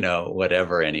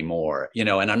 whatever anymore,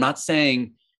 and I'm not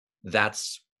saying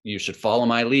you should follow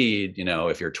my lead,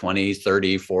 if you're 20,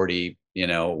 30, 40,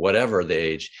 whatever the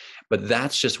age, but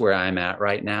that's just where I'm at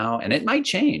right now. And it might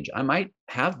change. I might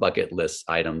have bucket list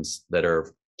items that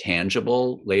are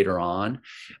tangible later on.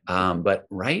 But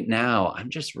right now, I'm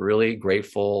just really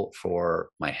grateful for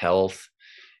my health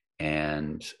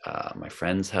and my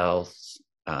friends' health.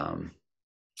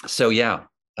 So yeah.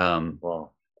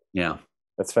 Wow. Yeah.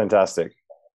 That's fantastic.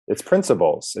 It's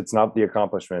principles. It's not the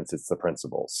accomplishments, it's the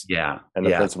principles. Yeah. And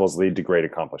the principles lead to great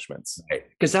accomplishments. Right.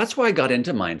 Because that's why I got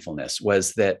into mindfulness,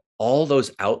 was that all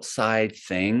those outside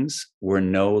things were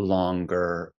no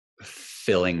longer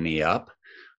filling me up.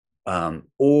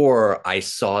 Or I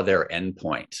saw their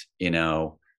endpoint,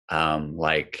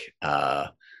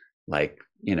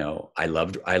 I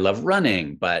love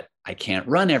running, but I can't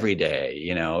run every day,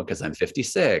 because I'm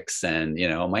 56 and,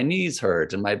 my knees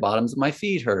hurt and my bottoms of my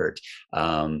feet hurt.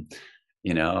 So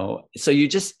you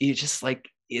just like,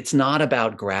 it's not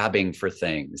about grabbing for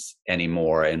things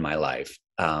anymore in my life,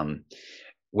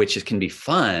 which can be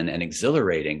fun and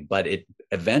exhilarating, but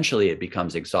eventually it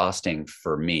becomes exhausting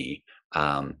for me.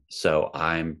 So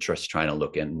I'm just trying to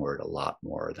look inward a lot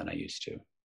more than I used to.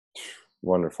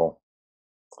 Wonderful.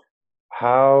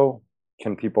 How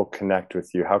can people connect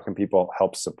with you? How can people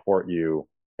help support you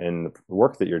in the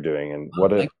work that you're doing? And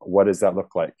what does that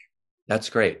look like? That's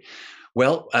great.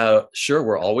 Well, sure.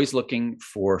 We're always looking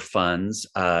for funds.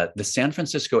 The San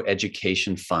Francisco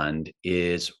Education Fund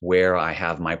is where I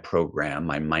have my program,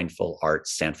 my Mindful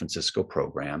Arts San Francisco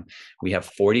program. We have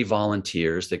 40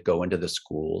 volunteers that go into the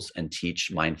schools and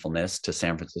teach mindfulness to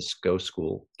San Francisco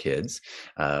school kids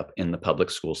in the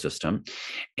public school system.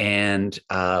 And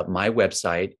my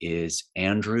website is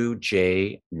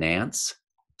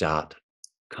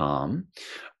andrewjnance.com.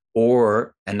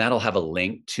 And that'll have a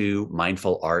link to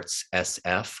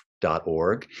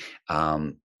mindfulartssf.org.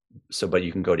 But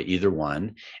you can go to either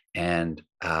one, and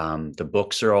the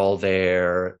books are all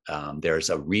there. There's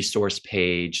a resource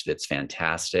page that's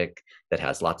fantastic that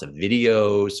has lots of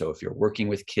videos. So if you're working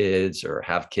with kids or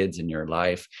have kids in your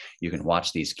life, you can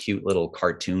watch these cute little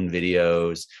cartoon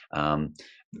videos. A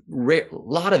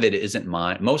lot of it isn't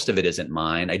mine. Most of it isn't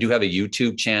mine. I do have a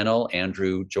YouTube channel,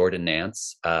 Andrew Jordan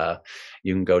Nance,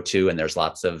 you can go to, and there's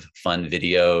lots of fun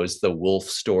videos. The wolf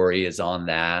story is on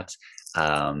that.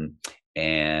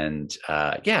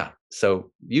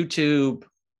 So YouTube,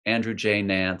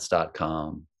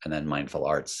 andrewjnance.com, and then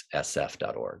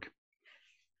mindfulartssf.org.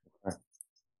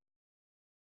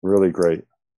 Really great.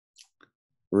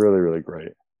 Really, really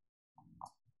great.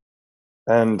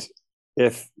 And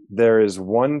if there is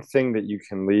one thing that you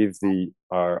can leave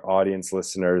our audience,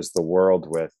 listeners, the world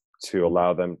with to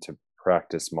allow them to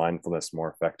practice mindfulness more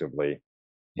effectively,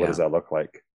 what does that look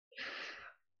like?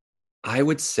 I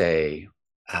would say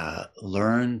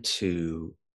learn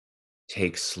to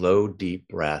take slow, deep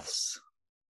breaths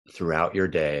throughout your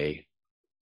day,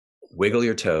 wiggle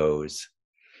your toes,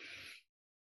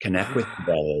 connect with the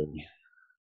belly.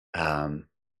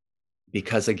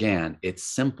 Because again, it's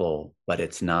simple, but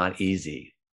it's not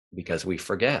easy because we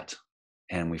forget,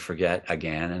 and we forget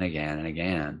again and again and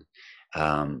again.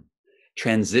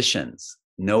 Transitions,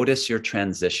 notice your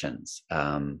transitions.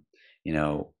 How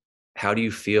do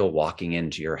you feel walking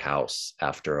into your house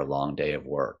after a long day of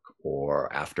work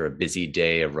or after a busy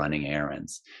day of running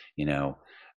errands?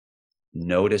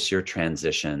 Notice your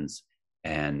transitions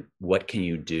and what can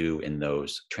you do in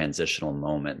those transitional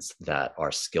moments that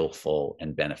are skillful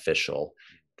and beneficial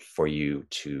for you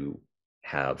to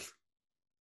have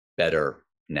better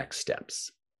next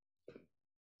steps.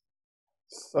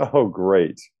 So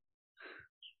great.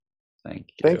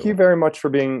 Thank you very much for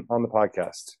being on the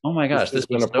podcast. Oh my gosh, this has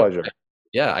been a pleasure.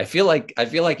 Yeah, I feel like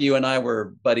you and I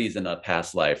were buddies in a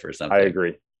past life or something. I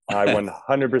agree. I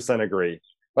 100% agree.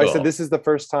 Like I said, this is the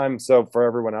first time. So for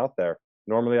everyone out there,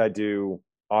 normally I do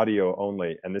audio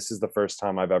only, and this is the first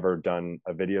time I've ever done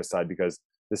a video side, because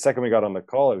the second we got on the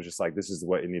call, it was just like, this is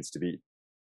what it needs to be.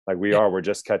 Like we're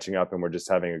just catching up and we're just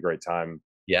having a great time.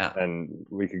 Yeah. And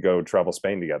we could go travel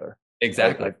Spain together.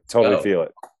 Exactly. I totally feel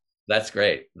it. That's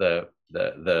great. The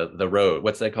road,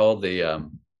 what's that called?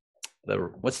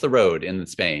 What's the road in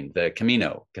Spain? The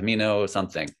Camino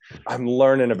something. I'm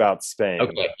learning about Spain.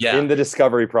 Okay. Yeah. In the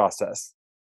discovery process.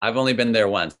 I've only been there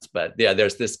once, but yeah,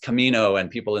 there's this Camino,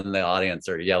 and people in the audience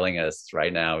are yelling at us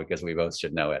right now because we both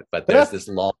should know it. But there's this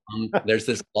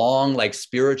long, like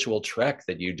spiritual trek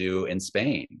that you do in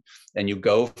Spain, and you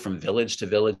go from village to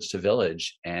village to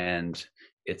village, and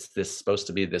it's supposed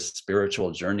to be this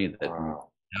spiritual journey that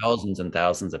thousands and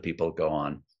thousands of people go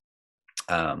on.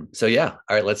 So yeah,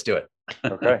 all right, let's do it.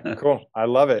 Okay, cool. I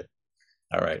love it.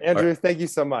 All right, Andrew, thank you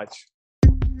so much.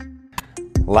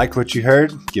 Like what you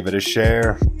heard? Give it a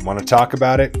share. Want to talk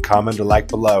about it? Comment or like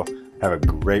below. Have a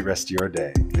great rest of your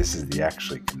day. This is the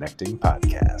Actually Connecting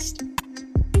Podcast.